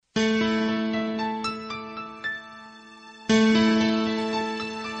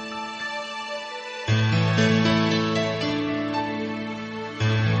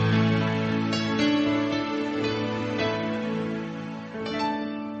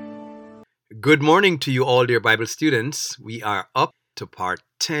Good morning to you all, dear Bible students. We are up to part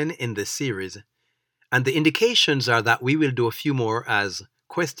 10 in this series, and the indications are that we will do a few more as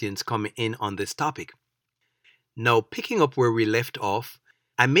questions come in on this topic. Now, picking up where we left off,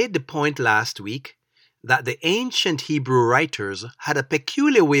 I made the point last week that the ancient Hebrew writers had a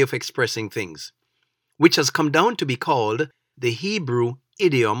peculiar way of expressing things, which has come down to be called the Hebrew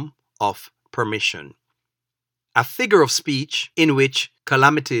idiom of permission. A figure of speech in which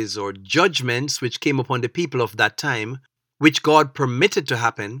calamities or judgments which came upon the people of that time, which God permitted to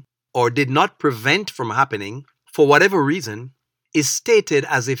happen or did not prevent from happening for whatever reason, is stated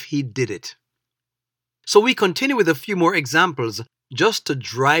as if He did it. So we continue with a few more examples just to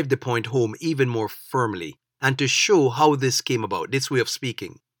drive the point home even more firmly and to show how this came about, this way of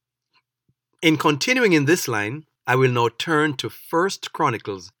speaking. In continuing in this line, I will now turn to 1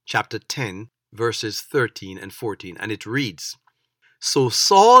 Chronicles chapter 10, verses 13 and 14, and it reads, "So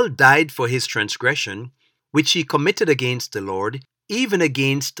Saul died for his transgression, which he committed against the Lord, even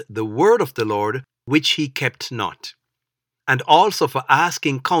against the word of the Lord, which he kept not, and also for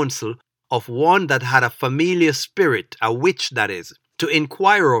asking counsel of one that had a familiar spirit, a witch that is, to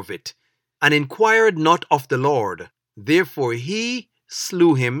inquire of it, and inquired not of the Lord. Therefore he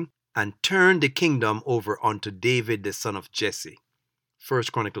slew him, and turned the kingdom over unto David the son of Jesse."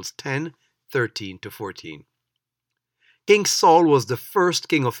 1 Chronicles 10, 13 to 14. King Saul was the first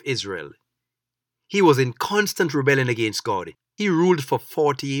king of Israel. He was in constant rebellion against God. He ruled for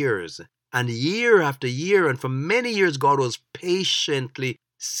 40 years, and year after year, and for many years, God was patiently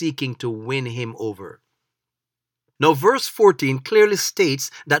seeking to win him over. Now, verse 14 clearly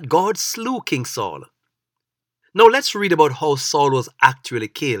states that God slew King Saul. Now, let's read about how Saul was actually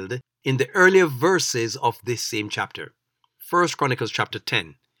killed in the earlier verses of this same chapter. 1 Chronicles chapter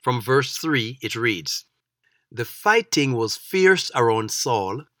 10. From verse 3, it reads, "The fighting was fierce around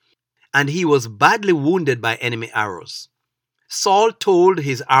Saul, and he was badly wounded by enemy arrows. Saul told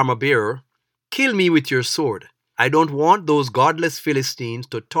his armor-bearer, 'Kill me with your sword. I don't want those godless Philistines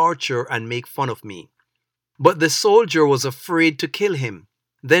to torture and make fun of me.' But the soldier was afraid to kill him.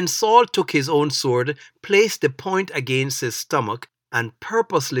 Then Saul took his own sword, placed the point against his stomach, and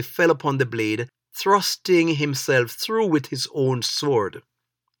purposely fell upon the blade, thrusting himself through with his own sword.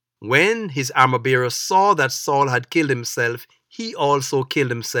 When his armor-bearer saw that Saul had killed himself, he also killed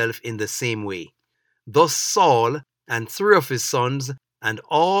himself in the same way. Thus Saul and 3 of his sons and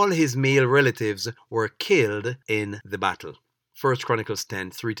all his male relatives were killed in the battle." 1 Chronicles 10,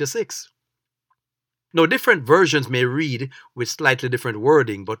 3-6. Now, different versions may read with slightly different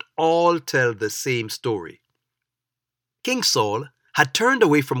wording, but all tell the same story. King Saul had turned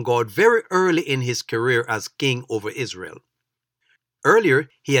away from God very early in his career as king over Israel. Earlier,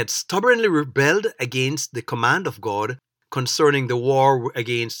 he had stubbornly rebelled against the command of God concerning the war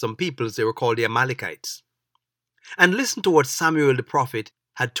against some peoples. They were called the Amalekites. And listen to what Samuel the prophet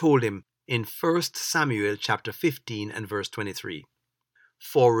had told him in 1 Samuel chapter 15 and verse 23.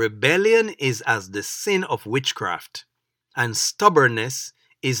 "For rebellion is as the sin of witchcraft, and stubbornness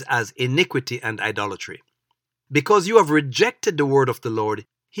is as iniquity and idolatry. Because you have rejected the word of the Lord,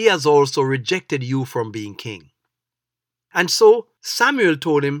 he has also rejected you from being king." And so Samuel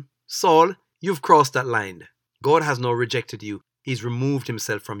told him, "Saul, you've crossed that line. God has now rejected you. He's removed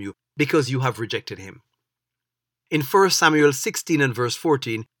himself from you because you have rejected him." In 1 Samuel 16 and verse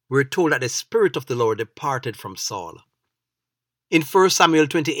 14, we're told that the Spirit of the Lord departed from Saul. In 1 Samuel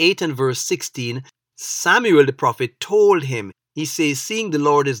 28 and verse 16, Samuel the prophet told him, he says, "Seeing the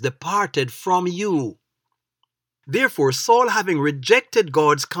Lord is departed from you." Therefore, Saul, having rejected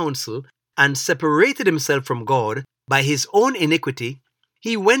God's counsel and separated himself from God by his own iniquity,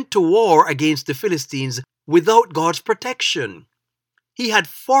 he went to war against the Philistines without God's protection. He had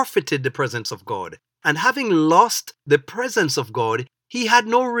forfeited the presence of God, and having lost the presence of God, he had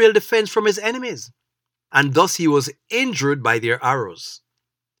no real defense from his enemies, and thus he was injured by their arrows.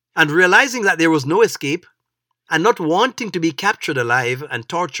 And realizing that there was no escape, and not wanting to be captured alive and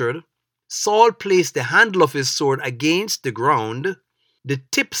tortured, Saul placed the handle of his sword against the ground, the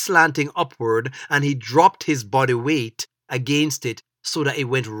tip slanting upward, and he dropped his body weight against it so that it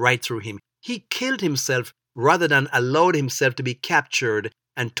went right through him. He killed himself rather than allowed himself to be captured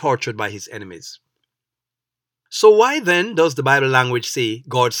and tortured by his enemies. So why then does the Bible language say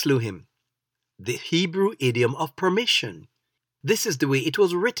God slew him? The Hebrew idiom of permission. This is the way it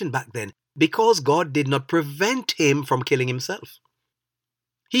was written back then, because God did not prevent him from killing himself.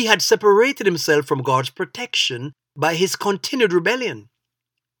 He had separated himself from God's protection by his continued rebellion.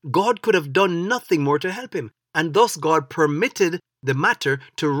 God could have done nothing more to help him, and thus God permitted the matter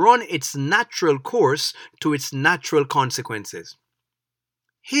to run its natural course to its natural consequences.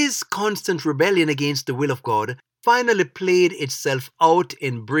 His constant rebellion against the will of God finally played itself out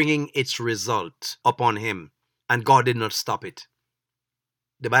in bringing its result upon him, and God did not stop it.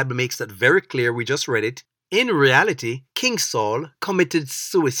 The Bible makes that very clear. We just read it. In reality, King Saul committed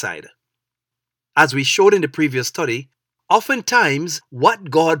suicide. As we showed in the previous study, oftentimes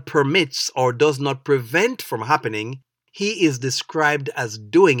what God permits or does not prevent from happening, he is described as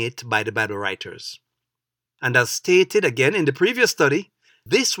doing it by the Bible writers. And as stated again in the previous study,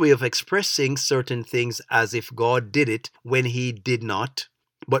 this way of expressing certain things as if God did it when he did not,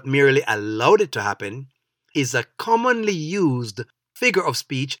 but merely allowed it to happen, is a commonly used figure of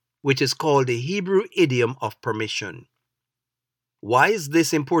speech which is called the Hebrew idiom of permission. Why is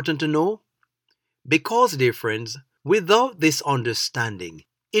this important to know? Because, dear friends, without this understanding,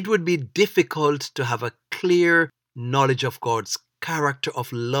 it would be difficult to have a clear knowledge of God's character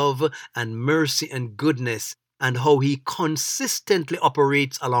of love and mercy and goodness and how he consistently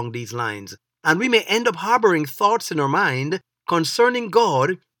operates along these lines. And we may end up harboring thoughts in our mind concerning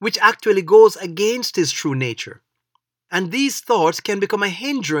God which actually goes against his true nature. And these thoughts can become a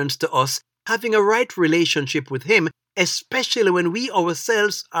hindrance to us having a right relationship with him, especially when we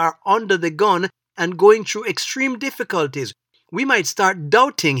ourselves are under the gun and going through extreme difficulties. We might start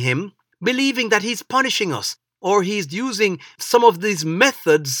doubting him, believing that he's punishing us, or he's using some of these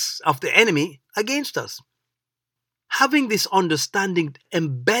methods of the enemy against us. Having this understanding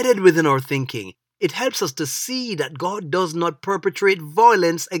embedded within our thinking, it helps us to see that God does not perpetrate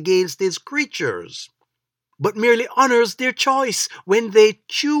violence against his creatures, but merely honors their choice when they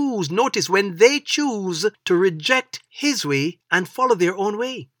choose to reject his way and follow their own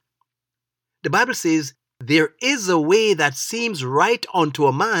way. The Bible says, there is a way that seems right unto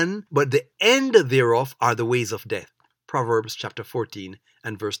a man, but the end thereof are the ways of death. Proverbs chapter 14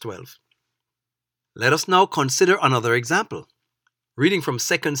 and verse 12. Let us now consider another example. Reading from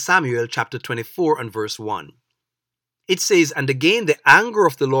 2 Samuel chapter 24 and verse 1. It says, And again the anger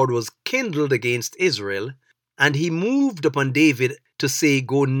of the Lord was kindled against Israel, and he moved upon David to say,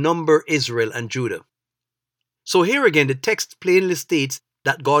 Go number Israel and Judah. So here again the text plainly states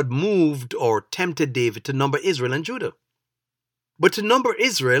that God moved or tempted David to number Israel and Judah. But to number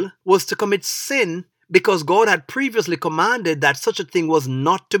Israel was to commit sin because God had previously commanded that such a thing was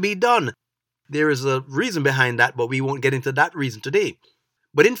not to be done. There is a reason behind that, but we won't get into that reason today.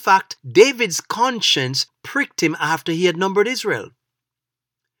 But in fact, David's conscience pricked him after he had numbered Israel.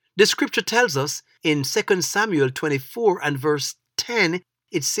 The scripture tells us in 2 Samuel 24 and verse 10,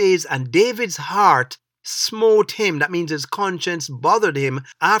 it says, And David's heart smote him. That means his conscience bothered him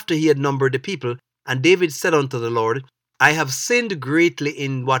after he had numbered the people. And David said unto the Lord, I have sinned greatly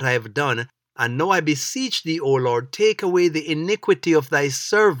in what I have done. And now I beseech thee, O Lord, take away the iniquity of thy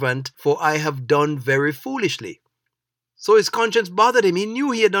servant, for I have done very foolishly. So his conscience bothered him. He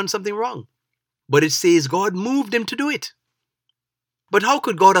knew he had done something wrong. But it says God moved him to do it. But how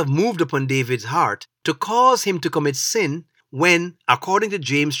could God have moved upon David's heart to cause him to commit sin when, according to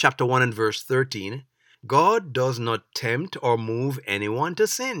James chapter 1 and verse 13, God does not tempt or move anyone to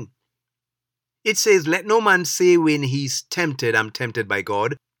sin? It says, Let no man say when he's tempted, I'm tempted by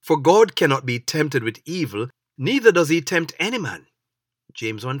God, for God cannot be tempted with evil, neither does he tempt any man.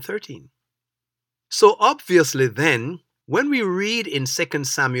 James 1:13. So obviously then, when we read in 2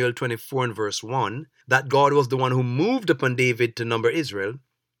 Samuel 24 and verse 1 that God was the one who moved upon David to number Israel,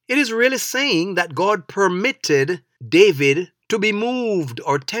 it is really saying that God permitted David to be moved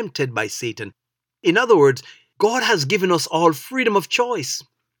or tempted by Satan. In other words, God has given us all freedom of choice.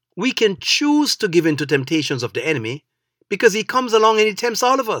 We can choose to give in to temptations of the enemy because he comes along and he tempts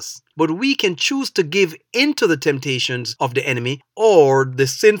all of us. But we can choose to give into the temptations of the enemy or the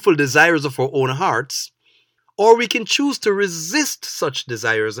sinful desires of our own hearts, or we can choose to resist such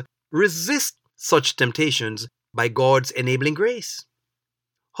desires, resist such temptations by God's enabling grace.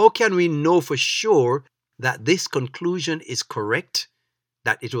 How can we know for sure that this conclusion is correct,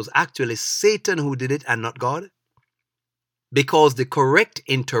 that it was actually Satan who did it and not God? Because the correct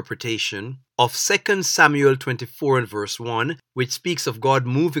interpretation of 2 Samuel 24 and verse 1, which speaks of God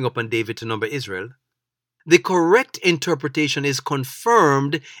moving upon David to number Israel, the correct interpretation is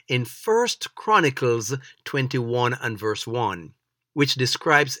confirmed in 1 Chronicles 21 and verse 1, which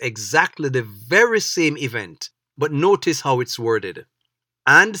describes exactly the very same event, but notice how it's worded.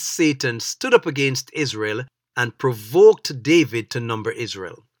 And Satan stood up against Israel and provoked David to number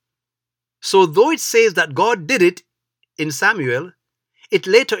Israel. So though it says that God did it in Samuel, it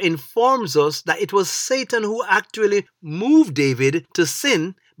later informs us that it was Satan who actually moved David to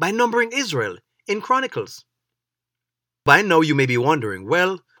sin by numbering Israel in Chronicles. By now you may be wondering,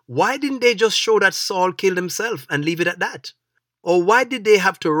 well, why didn't they just show that Saul killed himself and leave it at that? Or why did they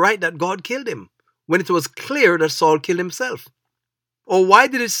have to write that God killed him when it was clear that Saul killed himself? Or why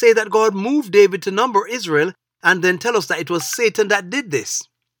did it say that God moved David to number Israel and then tell us that it was Satan that did this?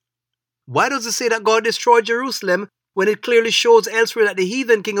 Why does it say that God destroyed Jerusalem when it clearly shows elsewhere that the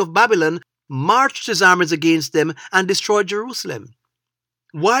heathen king of Babylon marched his armies against them and destroyed Jerusalem?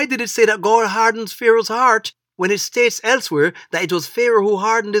 Why did it say that God hardens Pharaoh's heart when it states elsewhere that it was Pharaoh who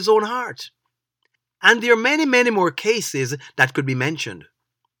hardened his own heart? And there are many, many more cases that could be mentioned.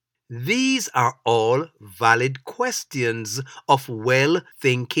 These are all valid questions of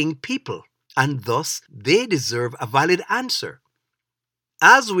well-thinking people, and thus they deserve a valid answer.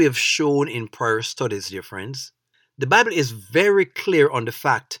 As we have shown in prior studies, dear friends, the Bible is very clear on the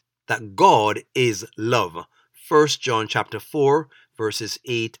fact that God is love. 1 John chapter 4, verses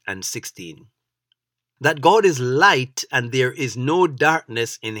 8 and 16. That God is light and there is no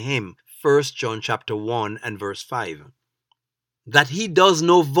darkness in him. 1 John chapter 1 and verse 5. That he does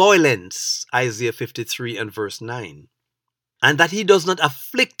no violence. Isaiah 53 and verse 9. And that he does not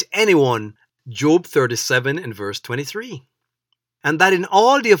afflict anyone. Job 37 and verse 23. And that in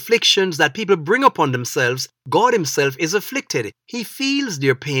all the afflictions that people bring upon themselves, God himself is afflicted. He feels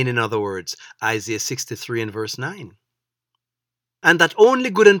their pain, in other words. Isaiah 63 and verse 9. And that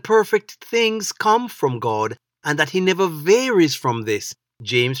only good and perfect things come from God, and that he never varies from this.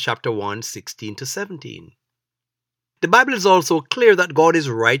 James chapter 1, 16 to 17. The Bible is also clear that God is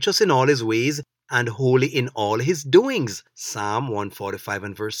righteous in all his ways and holy in all his doings. Psalm 145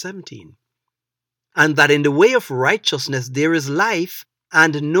 and verse 17. And that in the way of righteousness there is life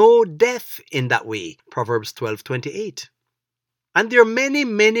and no death in that way. Proverbs 12:28. And there are many,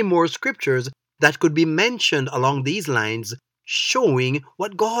 many more scriptures that could be mentioned along these lines, showing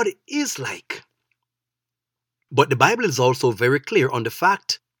what God is like. But the Bible is also very clear on the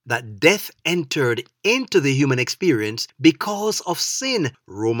fact that death entered into the human experience because of sin.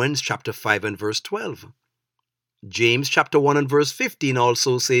 Romans chapter 5 and verse 12. James chapter 1 and verse 15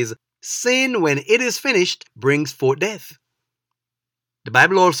 also says, sin, when it is finished, brings forth death. The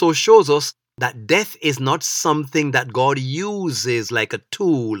Bible also shows us that death is not something that God uses like a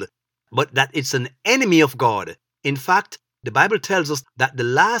tool, but that it's an enemy of God. In fact, the Bible tells us that the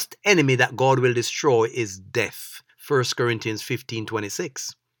last enemy that God will destroy is death. 1 Corinthians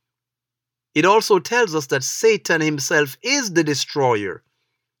 15:26. It also tells us that Satan himself is the destroyer.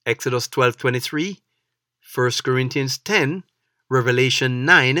 Exodus 12:23, 1 Corinthians 10, Revelation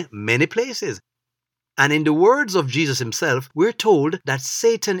 9, many places. And in the words of Jesus himself, we're told that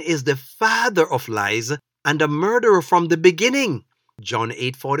Satan is the father of lies and a murderer from the beginning. John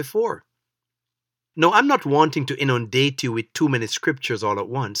 8:44. Now, I'm not wanting to inundate you with too many scriptures all at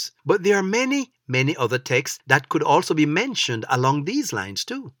once, but there are many, many other texts that could also be mentioned along these lines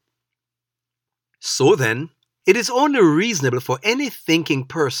too. So then, it is only reasonable for any thinking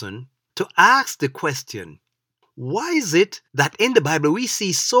person to ask the question, why is it that in the Bible we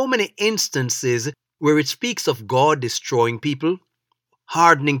see so many instances where it speaks of God destroying people,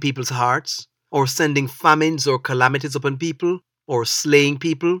 hardening people's hearts, or sending famines or calamities upon people, or slaying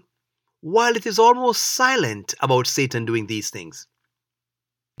people, while it is almost silent about Satan doing these things?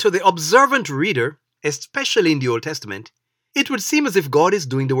 To the observant reader, especially in the Old Testament, it would seem as if God is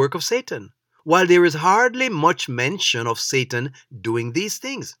doing the work of Satan, while there is hardly much mention of Satan doing these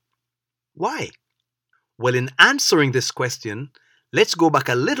things. Why? Well, in answering this question, let's go back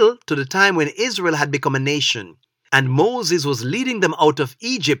a little to the time when Israel had become a nation, and Moses was leading them out of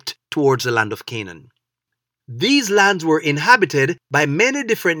Egypt towards the land of Canaan. These lands were inhabited by many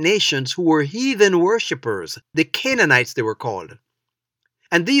different nations who were heathen worshippers, the Canaanites they were called.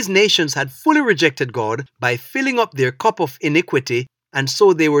 And these nations had fully rejected God by filling up their cup of iniquity, and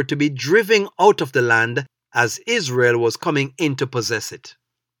so they were to be driven out of the land as Israel was coming in to possess it.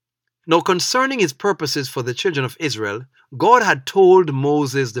 Now, concerning his purposes for the children of Israel, God had told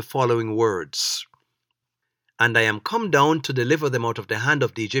Moses the following words: And I am come down to deliver them out of the hand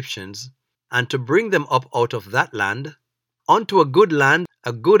of the Egyptians, and to bring them up out of that land, unto a good land,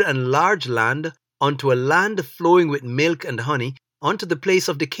 a good and large land, unto a land flowing with milk and honey, unto the place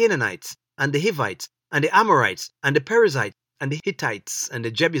of the Canaanites, and the Hivites, and the Amorites, and the Perizzites, and the Hittites, and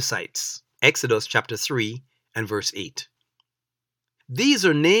the Jebusites. Exodus chapter 3 and verse 8. These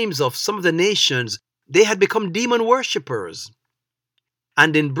are names of some of the nations. They had become demon worshippers.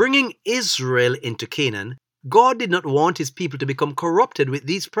 And in bringing Israel into Canaan, God did not want his people to become corrupted with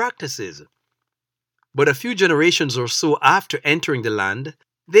these practices. But a few generations or so after entering the land,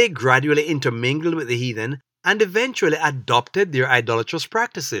 they gradually intermingled with the heathen and eventually adopted their idolatrous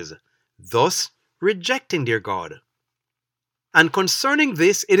practices, thus rejecting their God. And concerning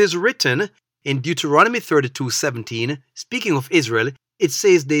this, it is written In Deuteronomy 32:17, speaking of Israel, it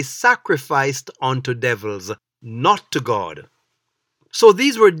says they sacrificed unto devils, not to God. So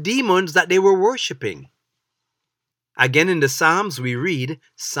these were demons that they were worshipping. Again in the Psalms, we read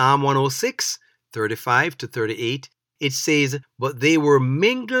Psalm 106:35-38. It says, "But they were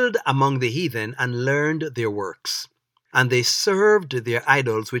mingled among the heathen and learned their works. And they served their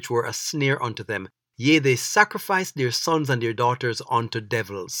idols, which were a snare unto them. Yea, they sacrificed their sons and their daughters unto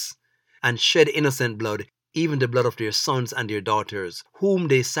devils, and shed innocent blood, even the blood of their sons and their daughters, whom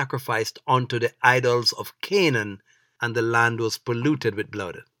they sacrificed unto the idols of Canaan, and the land was polluted with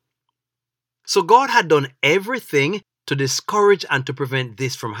blood." So God had done everything to discourage and to prevent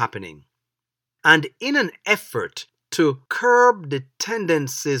this from happening. And in an effort to curb the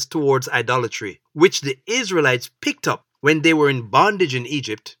tendencies towards idolatry, which the Israelites picked up when they were in bondage in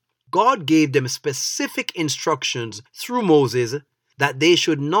Egypt, God gave them specific instructions through Moses that they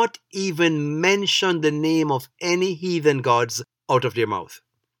should not even mention the name of any heathen gods out of their mouth.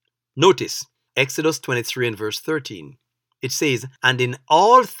 Notice Exodus 23 and verse 13. It says, "And in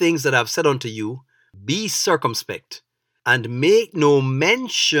all things that I have said unto you, be circumspect, and make no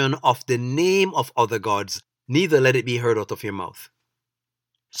mention of the name of other gods, neither let it be heard out of your mouth."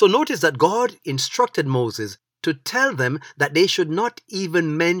 So notice that God instructed Moses to tell them that they should not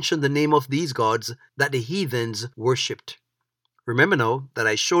even mention the name of these gods that the heathens worshipped. Remember now that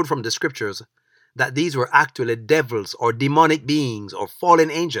I showed from the scriptures that these were actually devils or demonic beings or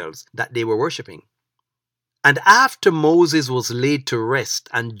fallen angels that they were worshipping. And after Moses was laid to rest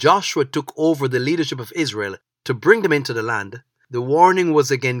and Joshua took over the leadership of Israel to bring them into the land, the warning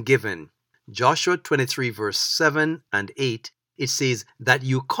was again given. Joshua 23 verse 7 and 8, it says, "That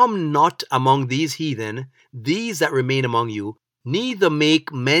you come not among these heathen, these that remain among you, neither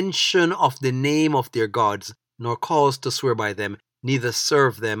make mention of the name of their gods, nor cause to swear by them, neither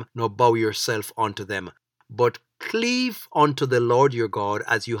serve them, nor bow yourself unto them, but cleave unto the Lord your God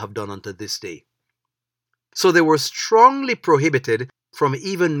as you have done unto this day." So they were strongly prohibited from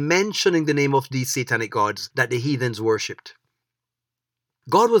even mentioning the name of these satanic gods that the heathens worshipped.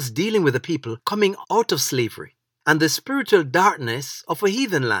 God was dealing with the people coming out of slavery and the spiritual darkness of a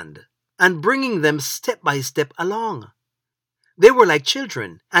heathen land and bringing them step by step along. They were like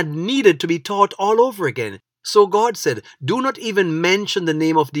children and needed to be taught all over again. So God said, "Do not even mention the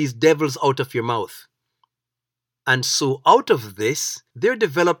name of these devils out of your mouth." And so out of this, there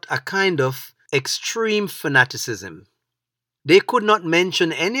developed a kind of extreme fanaticism. They could not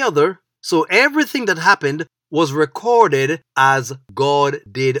mention any other, so everything that happened was recorded as God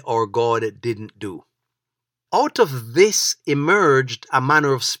did or God didn't do. Out of this emerged a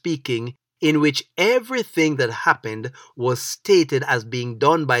manner of speaking in which everything that happened was stated as being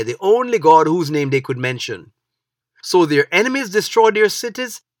done by the only God whose name they could mention. So their enemies destroyed their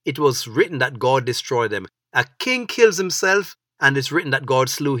cities, it was written that God destroyed them. A king kills himself, and it's written that God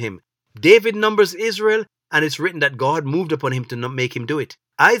slew him. David numbers Israel, and it's written that God moved upon him to not make him do it.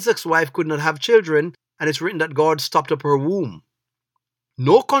 Isaac's wife could not have children, and it's written that God stopped up her womb.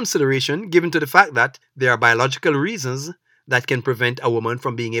 No consideration given to the fact that there are biological reasons that can prevent a woman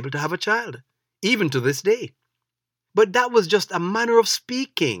from being able to have a child, even to this day. But that was just a manner of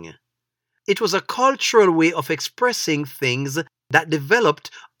speaking. It was a cultural way of expressing things that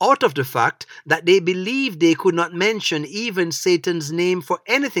developed out of the fact that they believed they could not mention even Satan's name for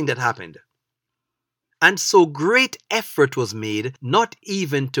anything that happened. And so great effort was made not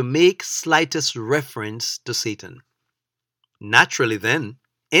even to make slightest reference to Satan. Naturally then,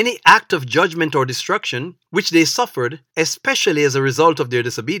 any act of judgment or destruction which they suffered, especially as a result of their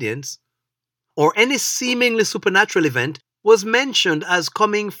disobedience, or any seemingly supernatural event was mentioned as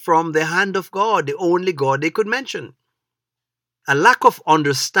coming from the hand of God, the only God they could mention. A lack of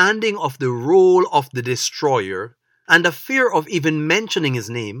understanding of the role of the destroyer and a fear of even mentioning his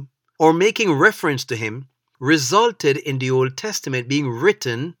name or making reference to him resulted in the Old Testament being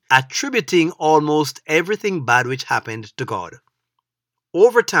written attributing almost everything bad which happened to God.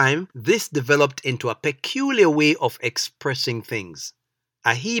 Over time, this developed into a peculiar way of expressing things,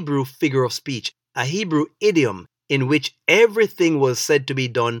 a Hebrew figure of speech, a Hebrew idiom in which everything was said to be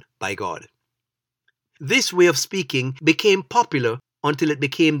done by God. This way of speaking became popular until it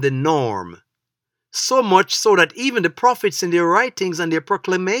became the norm. So much so that even the prophets in their writings and their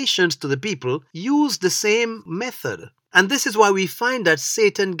proclamations to the people used the same method. And this is why we find that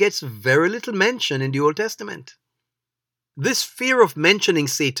Satan gets very little mention in the Old Testament. This fear of mentioning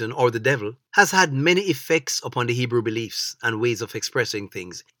Satan or the devil has had many effects upon the Hebrew beliefs and ways of expressing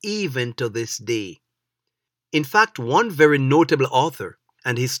things, even to this day. In fact, one very notable author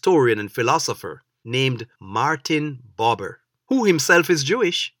and historian and philosopher named Martin Buber, who himself is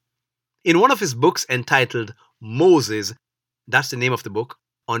Jewish, In one of his books entitled Moses, that's the name of the book,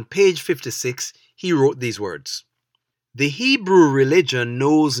 on page 56, he wrote these words: "The Hebrew religion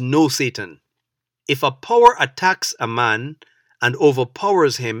knows no Satan. If a power attacks a man and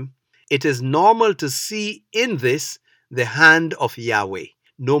overpowers him, it is normal to see in this the hand of Yahweh,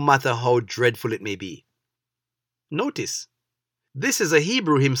 no matter how dreadful it may be." Notice, this is a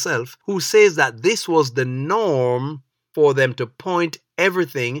Hebrew himself who says that this was the norm for them to point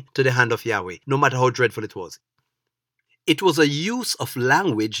everything to the hand of Yahweh, no matter how dreadful it was. It was a use of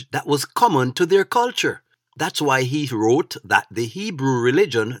language that was common to their culture. That's why he wrote that the Hebrew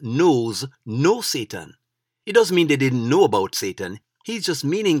religion knows no Satan. It doesn't mean they didn't know about Satan. He's just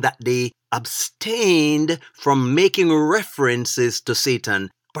meaning that they abstained from making references to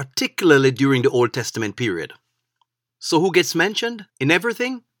Satan, particularly during the Old Testament period. So who gets mentioned in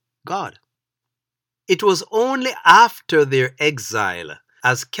everything? God. It was only after their exile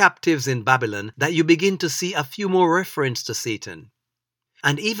as captives in Babylon that you begin to see a few more references to Satan.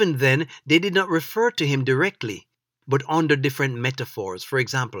 And even then, they did not refer to him directly, but under different metaphors. For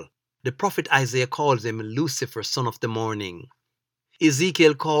example, the prophet Isaiah calls him Lucifer, son of the morning.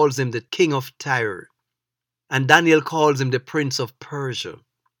 Ezekiel calls him the king of Tyre. And Daniel calls him the prince of Persia.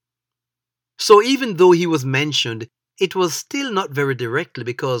 So even though he was mentioned, it was still not very directly,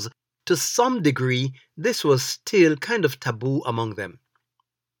 because to some degree, this was still kind of taboo among them.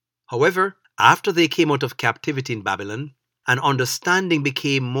 However, after they came out of captivity in Babylon, and understanding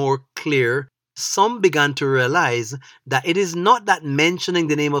became more clear, some began to realize that it is not that mentioning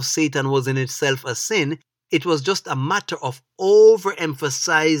the name of Satan was in itself a sin. It was just a matter of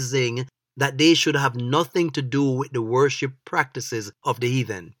overemphasizing that they should have nothing to do with the worship practices of the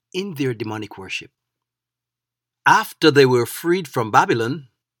heathen in their demonic worship. After they were freed from Babylon,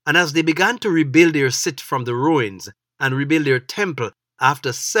 and as they began to rebuild their city from the ruins and rebuild their temple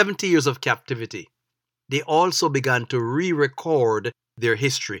after 70 years of captivity, they also began to re-record their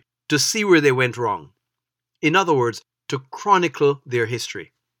history to see where they went wrong. In other words, to chronicle their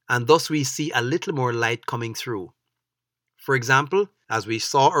history. And thus we see a little more light coming through. For example, as we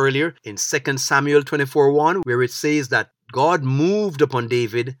saw earlier in 2 Samuel 24:1, where it says that God moved upon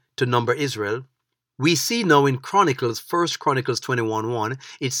David to number Israel, we see now in Chronicles, 1 Chronicles 21:1,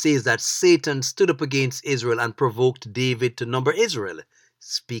 it says that Satan stood up against Israel and provoked David to number Israel,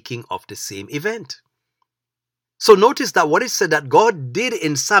 speaking of the same event. So notice that what is said that God did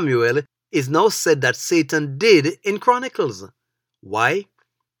in Samuel is now said that Satan did in Chronicles. Why?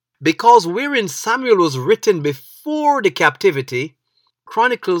 Because wherein Samuel was written before the captivity,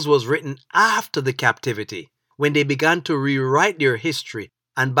 Chronicles was written after the captivity, when they began to rewrite their history.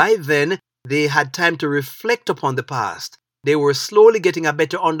 And by then, they had time to reflect upon the past. They were slowly getting a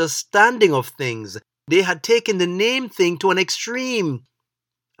better understanding of things. They had taken the name thing to an extreme.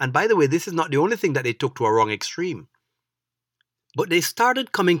 And by the way, this is not the only thing that they took to a wrong extreme. But they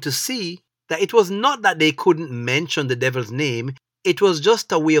started coming to see that it was not that they couldn't mention the devil's name. It was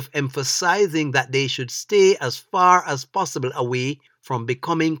just a way of emphasizing that they should stay as far as possible away from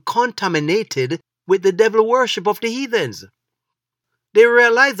becoming contaminated with the devil worship of the heathens. They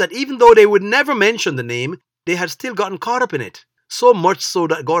realized that even though they would never mention the name, they had still gotten caught up in it. So much so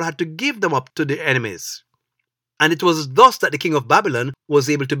that God had to give them up to their enemies. And it was thus that the king of Babylon was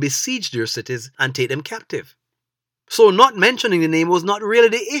able to besiege their cities and take them captive. So not mentioning the name was not really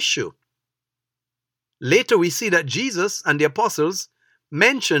the issue. Later we see that Jesus and the apostles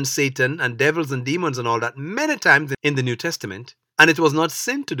mentioned Satan and devils and demons and all that many times in the New Testament, and it was not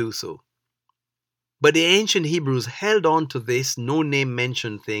sin to do so. But the ancient Hebrews held on to this no name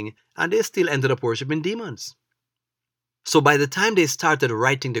mentioned thing, and they still ended up worshiping demons. So by the time they started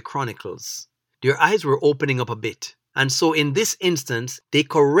writing the Chronicles, their eyes were opening up a bit. And so in this instance, they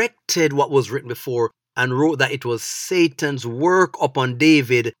corrected what was written before and wrote that it was Satan's work upon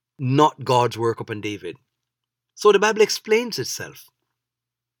David, not God's work upon David. So the Bible explains itself.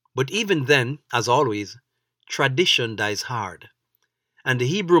 But even then, as always, tradition dies hard. And the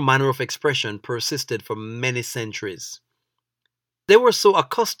Hebrew manner of expression persisted for many centuries. They were so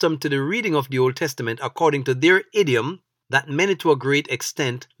accustomed to the reading of the Old Testament according to their idiom that many to a great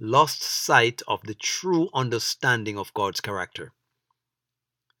extent lost sight of the true understanding of God's character.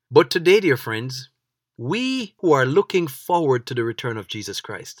 But today, dear friends, we who are looking forward to the return of Jesus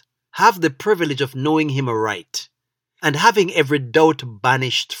Christ have the privilege of knowing Him aright and having every doubt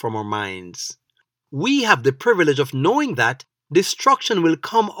banished from our minds. We have the privilege of knowing that destruction will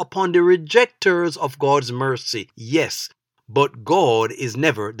come upon the rejectors of God's mercy. Yes, but God is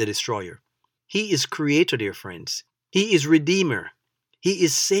never the destroyer. He is creator, dear friends. He is redeemer. He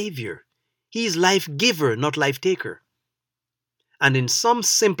is savior. He is life giver, not life taker. And in some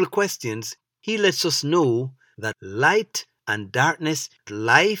simple questions, he lets us know that light and darkness,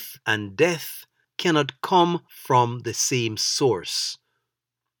 life and death cannot come from the same source.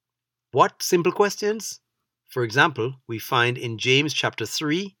 What simple questions? For example, we find in James chapter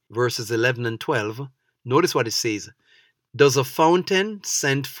 3, verses 11 and 12, notice what it says. Does a fountain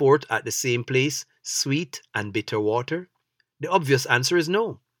send forth at the same place sweet and bitter water? The obvious answer is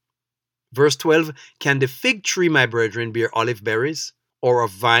no. Verse 12, can the fig tree, my brethren, bear olive berries, or a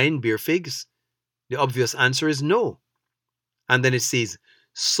vine bear figs? The obvious answer is no. And then it says,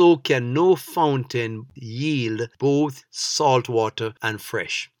 so can no fountain yield both salt water and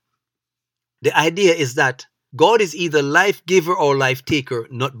fresh. The idea is that God is either life giver or life taker,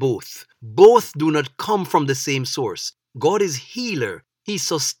 not both. Both do not come from the same source. God is healer. He's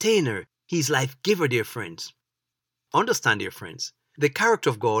sustainer. He's life giver, dear friends. Understand, dear friends, the character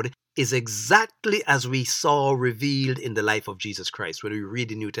of God is exactly as we saw revealed in the life of Jesus Christ when we read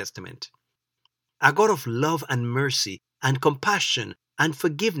the New Testament. A God of love and mercy and compassion and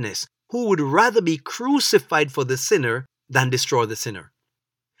forgiveness, who would rather be crucified for the sinner than destroy the sinner.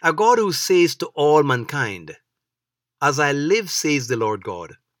 A God who says to all mankind, as I live, says the Lord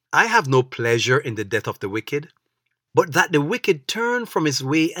God, I have no pleasure in the death of the wicked, but that the wicked turn from his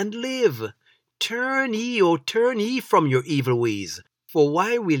way and live. Turn ye from your evil ways. For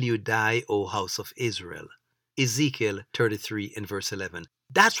why will you die, O house of Israel? Ezekiel 33 and verse 11.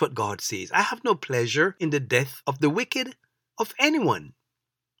 That's what God says. I have no pleasure in the death of the wicked, of anyone.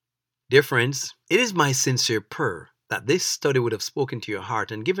 Dear friends, it is my sincere prayer that this study would have spoken to your heart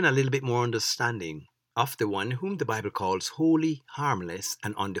and given a little bit more understanding of the one whom the Bible calls holy, harmless,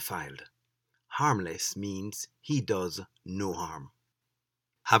 and undefiled. Harmless means he does no harm.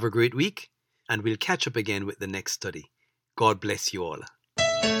 Have a great week, and we'll catch up again with the next study. God bless you all.